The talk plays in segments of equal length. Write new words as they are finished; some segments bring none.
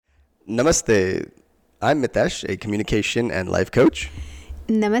Namaste. I'm Mitesh, a communication and life coach.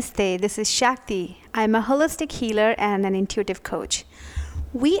 Namaste, this is Shakti. I'm a holistic healer and an intuitive coach.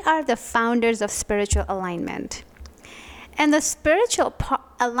 We are the founders of Spiritual Alignment. And the Spiritual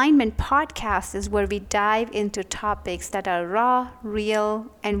Alignment podcast is where we dive into topics that are raw,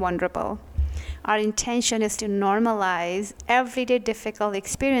 real, and vulnerable. Our intention is to normalize everyday difficult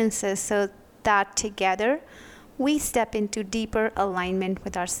experiences so that together we step into deeper alignment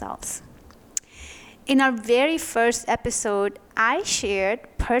with ourselves. In our very first episode, I shared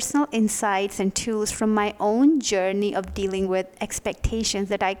personal insights and tools from my own journey of dealing with expectations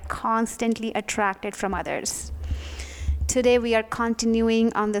that I constantly attracted from others. Today, we are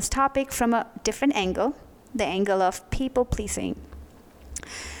continuing on this topic from a different angle, the angle of people pleasing.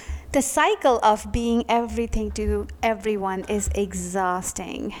 The cycle of being everything to everyone is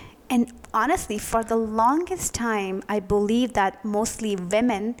exhausting. And honestly, for the longest time, I believed that mostly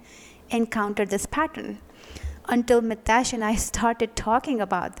women encountered this pattern. Until Mitesh and I started talking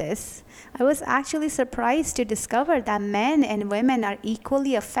about this, I was actually surprised to discover that men and women are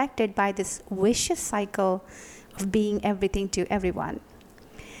equally affected by this vicious cycle of being everything to everyone.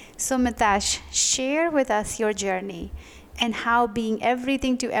 So Mitesh, share with us your journey and how being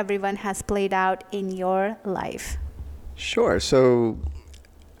everything to everyone has played out in your life. Sure. So,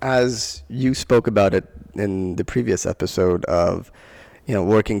 as you spoke about it in the previous episode of,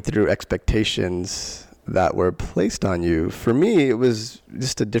 working through expectations that were placed on you, for me, it was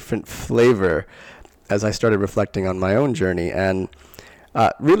just a different flavor as I started reflecting on my own journey. And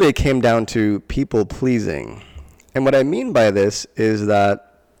really, it came down to people pleasing. And what I mean by this is that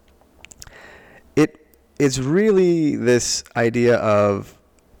it's really this idea of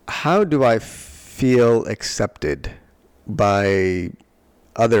how do I feel accepted by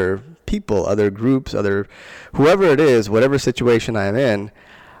other people, other groups, whoever it is, whatever situation I'm in.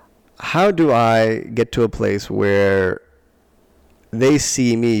 How do I get to a place where they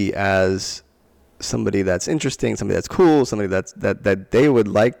see me as somebody that's interesting, somebody that's cool, somebody that they would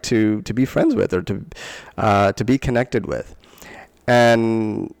like to be friends with or to be connected with,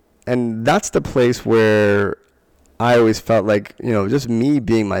 and that's the place where I always felt like just me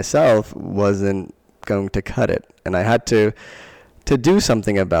being myself wasn't going to cut it, and I had to do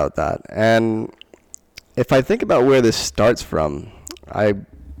something about that. And if I think about where this starts from, I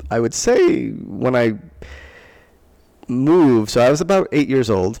would say when I moved, so I was about 8 years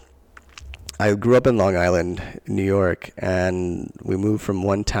old. I grew up in Long Island, New York, and we moved from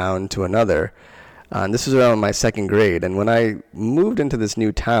one town to another. And this was around my second grade. And when I moved into this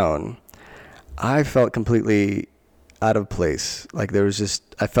new town, I felt completely out of place. Like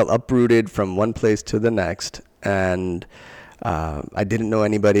I felt uprooted from one place to the next. And I didn't know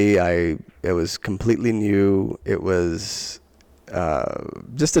anybody. It was completely new. It was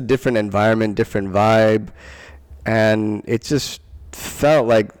just a different environment, different vibe. And it just felt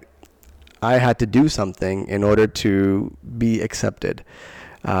like I had to do something in order to be accepted.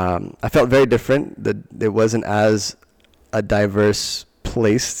 I felt very different. That it wasn't as a diverse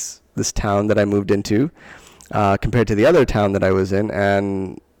place, this town that I moved into, compared to the other town that I was in.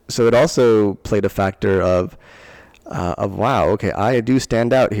 And so it also played a factor of wow, okay, I do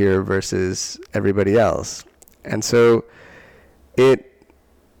stand out here versus everybody else. And so it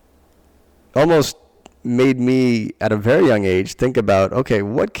almost made me at a very young age think about, okay,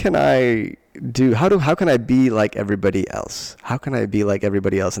 what can I do? How can I be like everybody else? How can I be like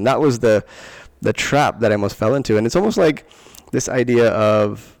everybody else? And that was the trap that I almost fell into. And it's almost like this idea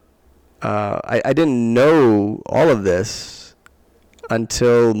of I didn't know all of this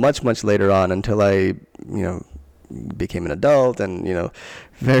until much, much later on, until I, became an adult, and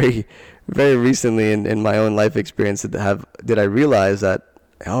very, very recently in my own life experience did I realize that,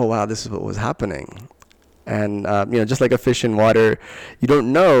 oh wow, this is what was happening. And just like a fish in water, you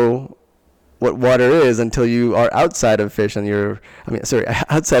don't know what water is until you are outside of fish and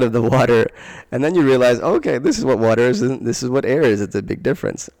outside of the water, and then you realize, okay, this is what water is and this is what air is. It's a big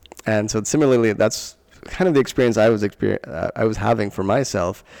difference. And so similarly, that's kind of the experience I was having for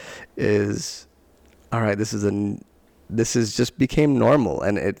myself is, all right, this is just became normal,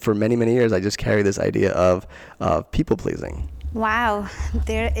 and for many, many years I just carry this idea of people pleasing. Wow,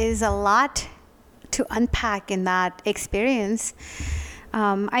 there is a lot to unpack in that experience.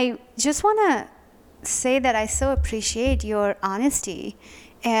 I just want to say that I so appreciate your honesty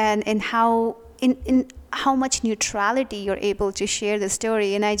and in how much neutrality you're able to share the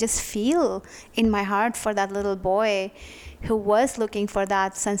story. And I just feel in my heart for that little boy who was looking for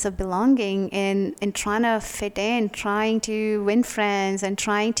that sense of belonging and trying to fit in, trying to win friends, and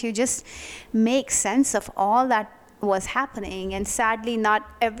trying to just make sense of all that was happening. And sadly, not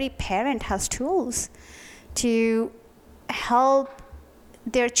every parent has tools to help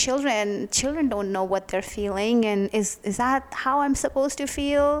their children. Children don't know what they're feeling, and is that how I'm supposed to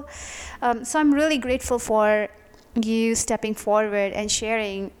feel? So I'm really grateful for you stepping forward and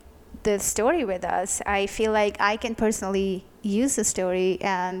sharing the story with us. I feel like I can personally use the story,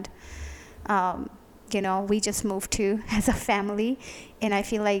 and we just moved to as a family, and I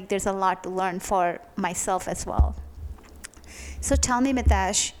feel like there's a lot to learn for myself as well. So tell me,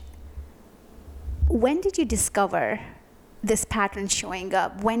 Mitesh, when did you discover this pattern showing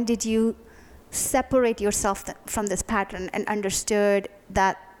up? When did you separate yourself from this pattern and understood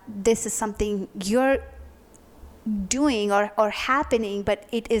that this is something you're doing or happening, but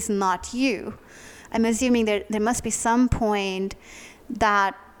it is not you? I'm assuming there must be some point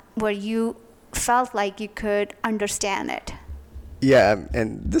that where you felt like you could understand it. Yeah,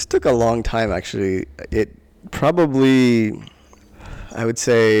 and this took a long time, actually. It probably, I would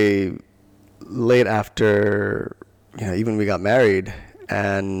say, late after, even we got married.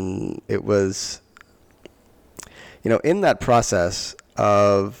 And it was, in that process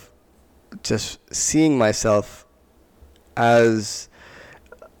of just seeing myself as,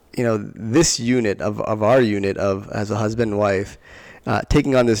 this unit of our unit of as a husband and wife,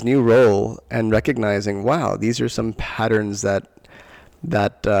 taking on this new role and recognizing, wow, these are some patterns that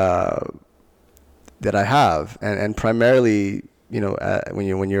I have, and primarily,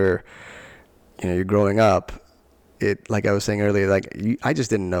 when you're growing up, it, like I was saying earlier, I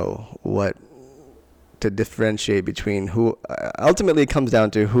just didn't know what to differentiate between who. Ultimately, it comes down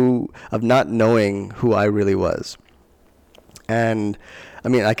to not knowing who I really was. And I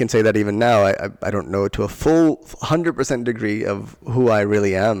mean, I can say that even now, I don't know to a full 100% degree of who I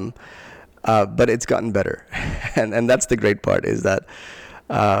really am, but it's gotten better. and that's the great part, is that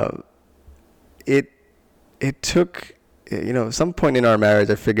it took, some point in our marriage,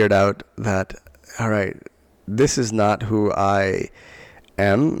 I figured out that, all right, this is not who I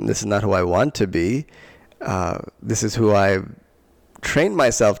am. This is not who I want to be. This is who I've trained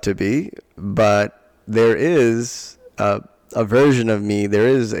myself to be, but there is a version of me, there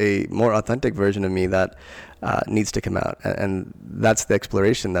is a more authentic version of me that needs to come out. And that's the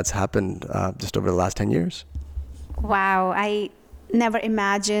exploration that's happened just over the last 10 years. Wow, I never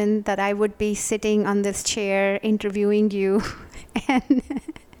imagined that I would be sitting on this chair interviewing you and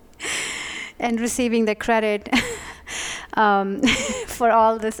receiving the credit for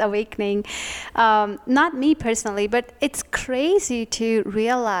all this awakening. Not me personally, but it's crazy to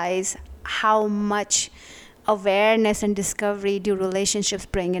realize how much awareness and discovery do relationships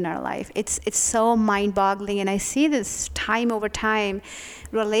bring in our life. It's so mind-boggling, and I see this time over time.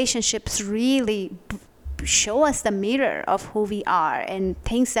 Relationships really show us the mirror of who we are, and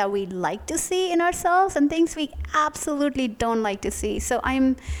things that we like to see in ourselves and things we absolutely don't like to see. So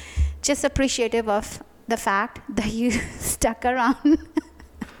I'm just appreciative of the fact that you stuck around.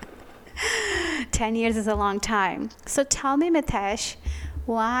 10 years is a long time. So tell me, Mitesh,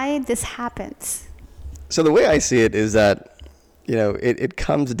 why this happens. So the way I see it is that, it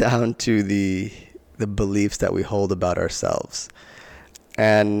comes down to the beliefs that we hold about ourselves.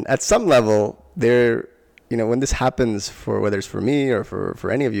 And at some level, when this happens, for whether it's for me or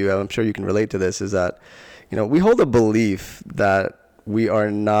for any of you, I'm sure you can relate to this, is that, we hold a belief that we are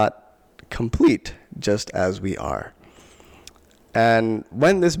not complete just as we are. And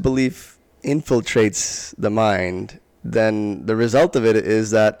when this belief infiltrates the mind, then the result of it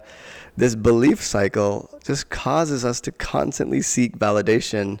is that this belief cycle just causes us to constantly seek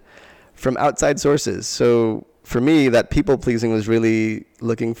validation from outside sources. So for me, that people pleasing was really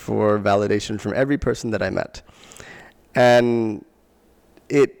looking for validation from every person that I met. And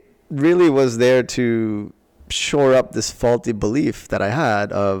it really was there to shore up this faulty belief that I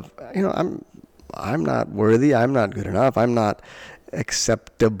had of, I'm not worthy, I'm not good enough, I'm not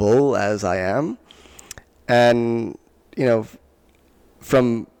acceptable as I am. And,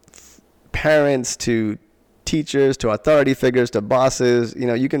 from parents to teachers to authority figures to bosses,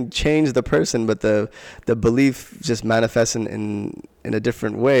 you can change the person, but the belief just manifests in a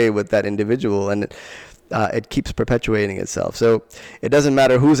different way with that individual, and it keeps perpetuating itself. So it doesn't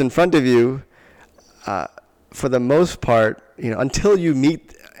matter who's in front of you. For the most part, until you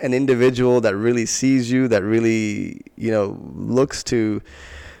meet an individual that really sees you, that really, looks to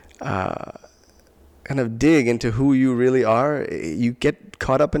kind of dig into who you really are, you get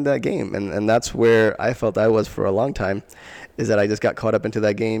caught up in that game. And that's where I felt I was for a long time, is that I just got caught up into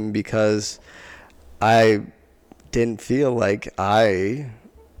that game because I didn't feel like I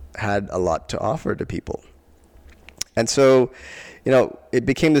had a lot to offer to people. And so, it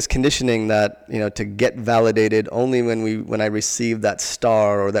became this conditioning that, to get validated only when I received that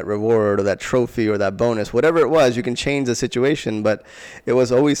star or that reward or that trophy or that bonus, whatever it was, you can change the situation, but it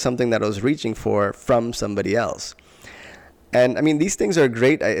was always something that I was reaching for from somebody else. And I mean, these things are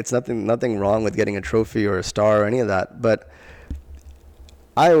great. It's nothing wrong with getting a trophy or a star or any of that. But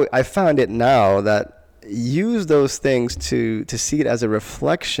I found it now that use those things to see it as a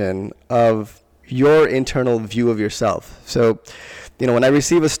reflection of your internal view of yourself. So, when I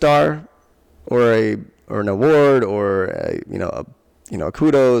receive a star or an award or a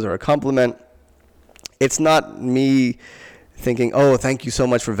kudos or a compliment, it's not me thinking, oh, thank you so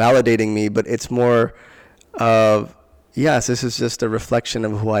much for validating me, but it's more of, yes, this is just a reflection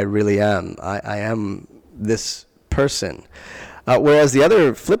of who I really am. I am this person. Whereas the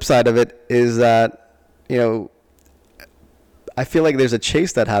other flip side of it is that, I feel like there's a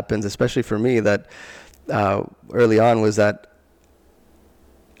chase that happens, especially for me, that early on was that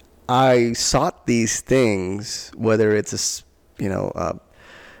I sought these things, whether it's a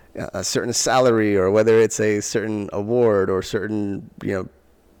certain salary or whether it's a certain award or certain,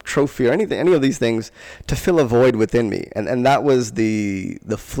 trophy or any of these things, to fill a void within me. And that was the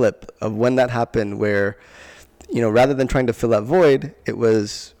flip of when that happened, where, rather than trying to fill that void, it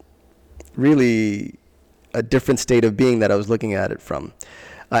was really a different state of being that I was looking at it from.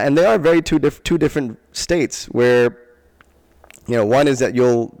 And they are very two different states where, one is that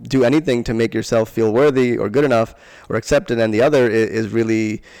you'll do anything to make yourself feel worthy or good enough or accepted, and the other is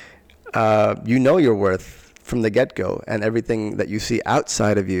really, your worth from the get-go, and everything that you see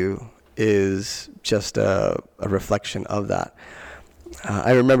outside of you is just a reflection of that.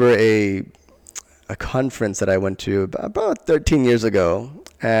 I remember a conference that I went to about 13 years ago,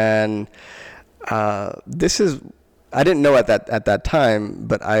 and I didn't know at that time,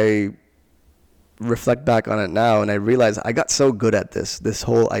 but I reflect back on it now, and I realize I got so good at this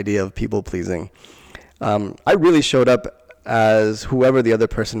whole idea of people pleasing. I really showed up as whoever the other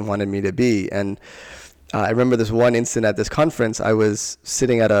person wanted me to be, and I remember this one instant at this conference. I was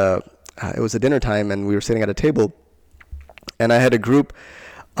sitting at it was a dinner time, and we were sitting at a table, and I had a group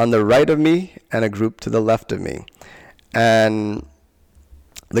on the right of me and a group to the left of me, and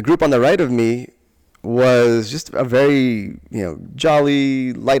the group on the right of me was just a very,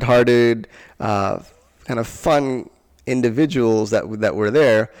 jolly, lighthearted, kind of fun individuals that were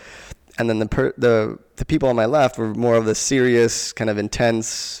there, and then the people on my left were more of the serious, kind of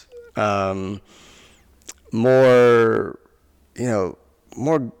intense, more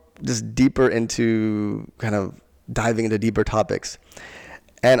just deeper into kind of diving into deeper topics.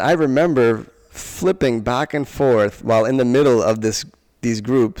 And I remember flipping back and forth while in the middle of these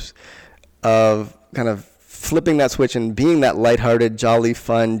groups of kind of flipping that switch and being that lighthearted, jolly,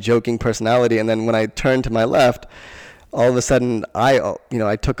 fun, joking personality. And then when I turned to my left, all of a sudden I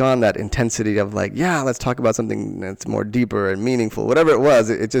took on that intensity of like, yeah, let's talk about something that's more deeper and meaningful, whatever it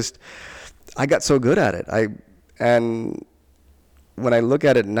was. I got so good at it. And when I look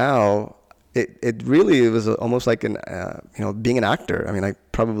at it now, it really was almost like being an actor. I mean, I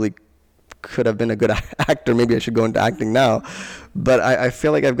probably could have been a good actor. Maybe I should go into acting now. But I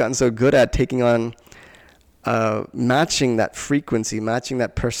feel like I've gotten so good at taking on, matching that frequency, matching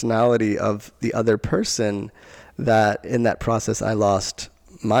that personality of the other person, that in that process I lost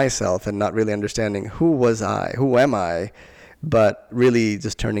myself and not really understanding who am I, but really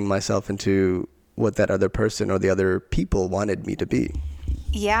just turning myself into what that other person or the other people wanted me to be.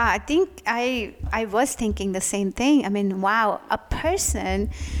 Yeah, I think I was thinking the same thing. I mean, wow, a person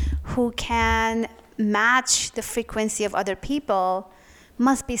who can match the frequency of other people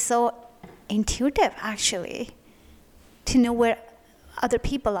must be so intuitive, actually, to know where other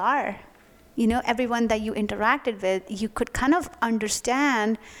people are. Everyone that you interacted with, you could kind of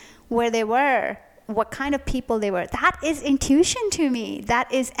understand where they were, what kind of people they were. That is intuition to me.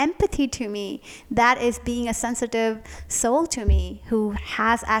 That is empathy to me. That is being a sensitive soul to me, who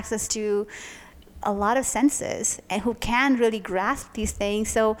has access to a lot of senses and who can really grasp these things.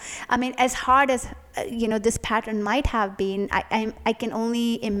 So, I mean, as hard as this pattern might have been, I can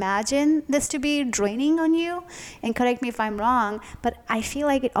only imagine this to be draining on you, and correct me if I'm wrong, but I feel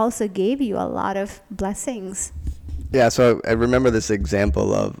like it also gave you a lot of blessings. Yeah, so I remember this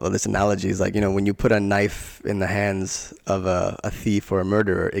example of this analogy is like, when you put a knife in the hands of a thief or a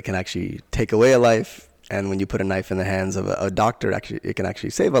murderer, it can actually take away a life. And when you put a knife in the hands of a doctor, it can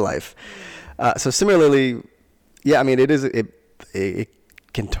actually save a life. So similarly, yeah, I mean, it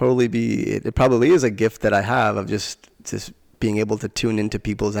can totally be, it probably is a gift that I have of just being able to tune into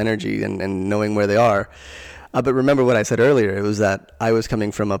people's energy and knowing where they are. But remember what I said earlier, it was that I was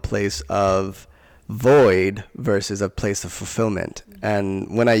coming from a place of void versus a place of fulfillment.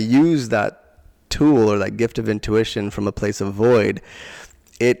 And when I use that tool or that gift of intuition from a place of void,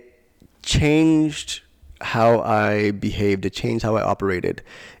 it changed how I behaved. It changed how I operated.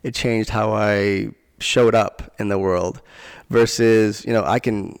 It changed how I showed up in the world. Versus, I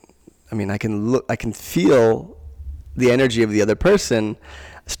can feel the energy of the other person,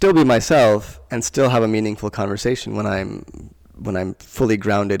 still be myself, and still have a meaningful conversation when I'm fully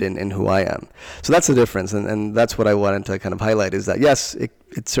grounded in who I am. So that's the difference, and that's what I wanted to kind of highlight, is that yes,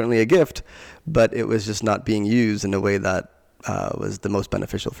 it's certainly a gift, but it was just not being used in a way that was the most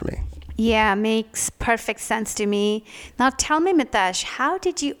beneficial for me. Yeah, makes perfect sense to me. Now tell me, Mitesh, how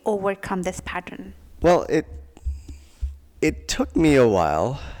did you overcome this pattern? Well, it took me a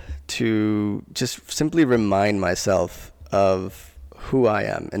while to just simply remind myself of who I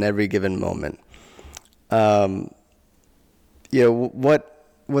am in every given moment. What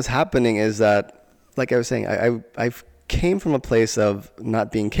was happening is that, like I was saying, I came from a place of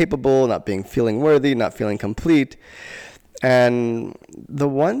not being capable, not being feeling worthy, not feeling complete. And the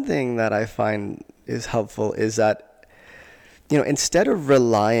one thing that I find is helpful is that, instead of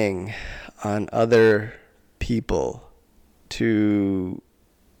relying on other people to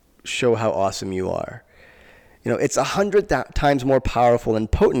show how awesome you are, it's 100 times more powerful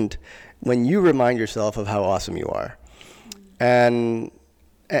and potent when you remind yourself of how awesome you are. And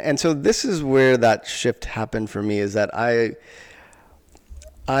so this is where that shift happened for me, is that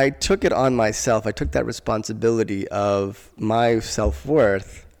I took it on myself. I took that responsibility of my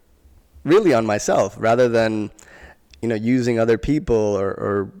self-worth really on myself, rather than, using other people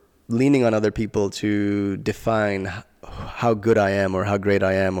or leaning on other people to define how good I am or how great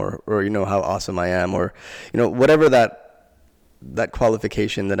I am or how awesome I am, or, whatever that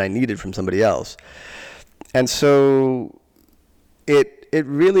qualification that I needed from somebody else. And so it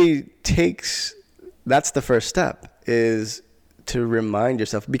really takes, that's the first step, is to remind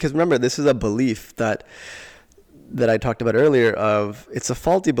yourself, because remember, this is a belief that I talked about earlier, of it's a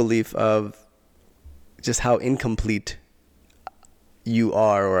faulty belief of just how incomplete you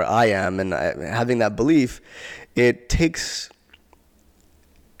are or I am. And having that belief, it takes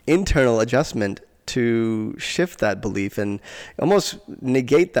internal adjustment to shift that belief and almost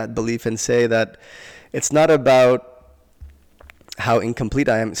negate that belief and say that it's not about how incomplete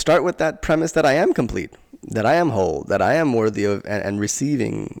I am. Start with that premise that I am complete, that I am whole, that I am worthy of and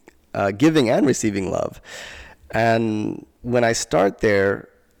receiving, giving and receiving love. And when I start there,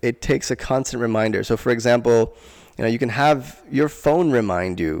 it takes a constant reminder. So for example, you can have your phone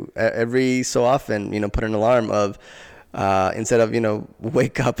remind you every so often, put an alarm of, instead of,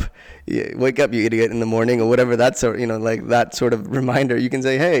 wake up, you idiot, in the morning, or whatever, that sort, like that sort of reminder, you can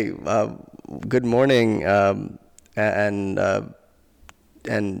say, hey, good morning, and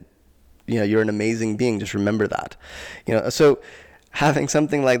you're an amazing being. Just remember that. So having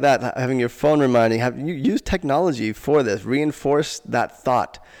something like that, having your phone reminding, you use technology for this. Reinforce that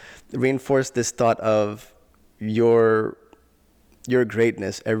thought. Reinforce this thought of your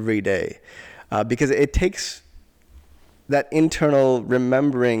greatness every day, because it takes that internal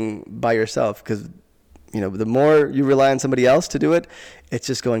remembering by yourself. Because the more you rely on somebody else to do it, it's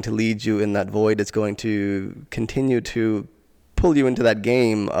just going to lead you in that void. It's going to continue to pull you into that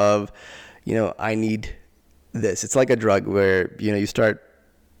game of, I need this. It's like a drug where, you start,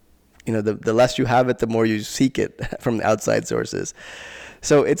 the less you have it, the more you seek it from the outside sources.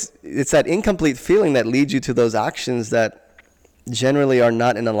 So it's that incomplete feeling that leads you to those actions that generally are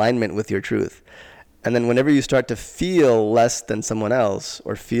not in alignment with your truth. And then whenever you start to feel less than someone else,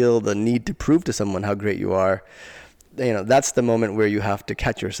 or feel the need to prove to someone how great you are, that's the moment where you have to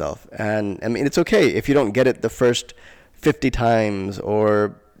catch yourself. And I mean, it's okay if you don't get it the first 50 times,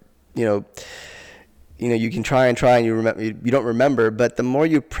 or, you can try and you don't remember, but the more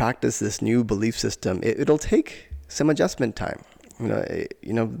you practice this new belief system, it'll take some adjustment time.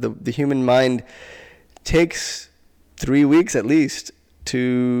 The human mind takes 3 weeks at least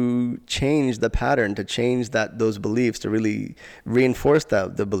to change the pattern, to change those beliefs, to really reinforce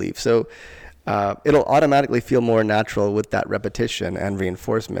the belief. So it'll automatically feel more natural with that repetition and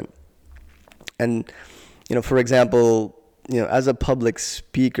reinforcement. And for example, as a public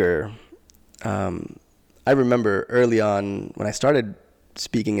speaker, I remember early on when I started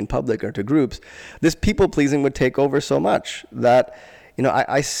speaking in public or to groups, this people pleasing would take over so much that,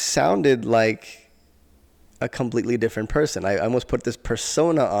 I sounded like a completely different person. I almost put this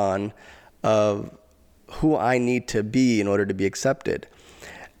persona on of who I need to be in order to be accepted.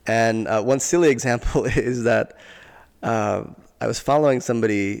 And one silly example is that I was following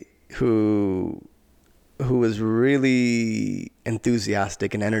somebody who who was really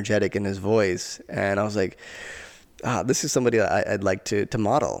enthusiastic and energetic in his voice. And I was like, this is somebody I'd like to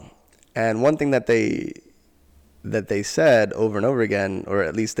model. And one thing that they said over and over again, or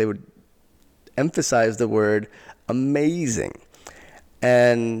at least they would emphasize the word amazing.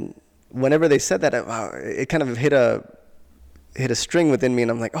 And whenever they said that, it kind of hit a string within me, and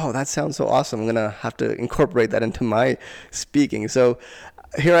I'm like, oh, that sounds so awesome. I'm gonna have to incorporate that into my speaking. So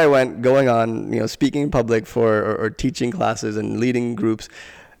here I went, going on, speaking in public or teaching classes and leading groups,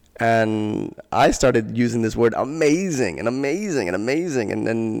 and I started using this word amazing and amazing and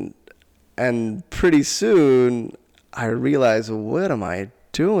amazing, and pretty soon I realized, what am I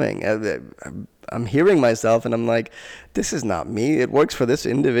doing? I'm hearing myself, and I'm like, this is not me. It works for this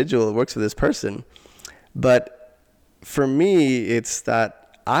individual. It works for this person. But for me, it's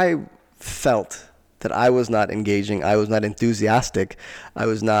that I felt that I was not engaging. I was not enthusiastic. I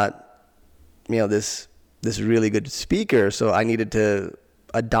was not, this really good speaker. So I needed to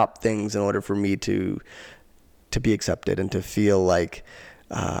adopt things in order for me to be accepted and to feel like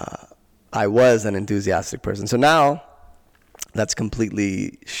I was an enthusiastic person. So now that's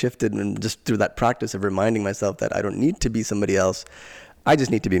completely shifted, and just through that practice of reminding myself that I don't need to be somebody else. I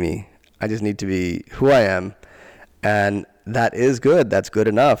just need to be me. I just need to be who I am. And that is good. That's good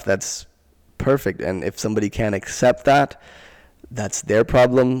enough. That's perfect. And if somebody can't accept that, that's their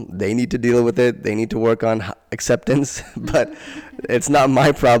problem. They need to deal with it. They need to work on acceptance. But it's not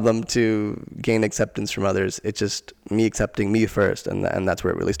my problem to gain acceptance from others. It's just me accepting me first. And that's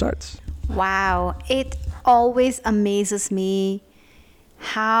where it really starts. Wow. It always amazes me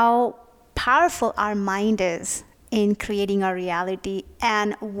how powerful our mind is in creating our reality.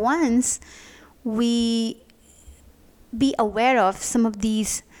 And once we be aware of some of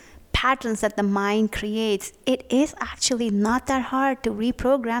these patterns that the mind creates, it is actually not that hard to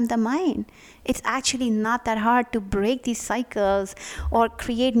reprogram the mind. It's actually not that hard to break these cycles or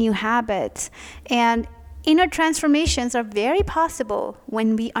create new habits. And inner transformations are very possible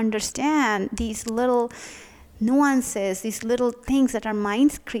when we understand these little nuances, these little things that our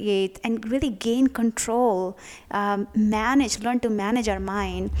minds create, and really gain control, learn to manage our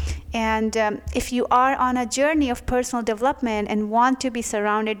mind. And if you are on a journey of personal development and want to be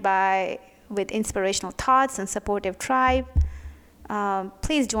surrounded with inspirational thoughts and supportive tribe,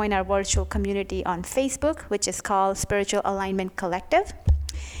 please join our virtual community on Facebook, which is called Spiritual Alignment Collective.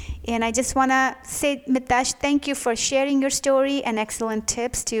 And I just want to say, Mitesh, thank you for sharing your story and excellent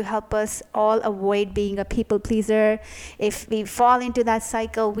tips to help us all avoid being a people pleaser. If we fall into that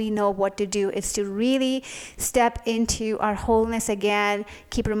cycle, we know what to do. It's to really step into our wholeness again,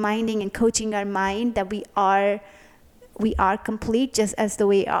 keep reminding and coaching our mind that we are complete just as the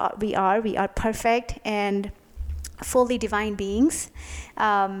way we are. We are perfect and fully divine beings.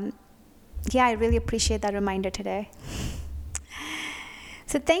 I really appreciate that reminder today.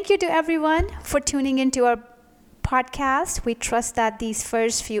 So thank you to everyone for tuning into our podcast. We trust that these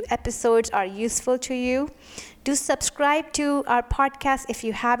first few episodes are useful to you. Do subscribe to our podcast if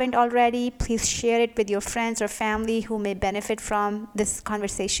you haven't already. Please share it with your friends or family who may benefit from this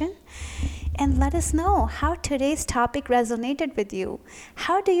conversation. And let us know how today's topic resonated with you.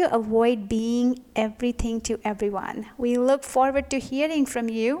 How do you avoid being everything to everyone? We look forward to hearing from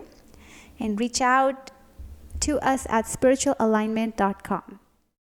you, and reach out to us at spiritualalignment.com.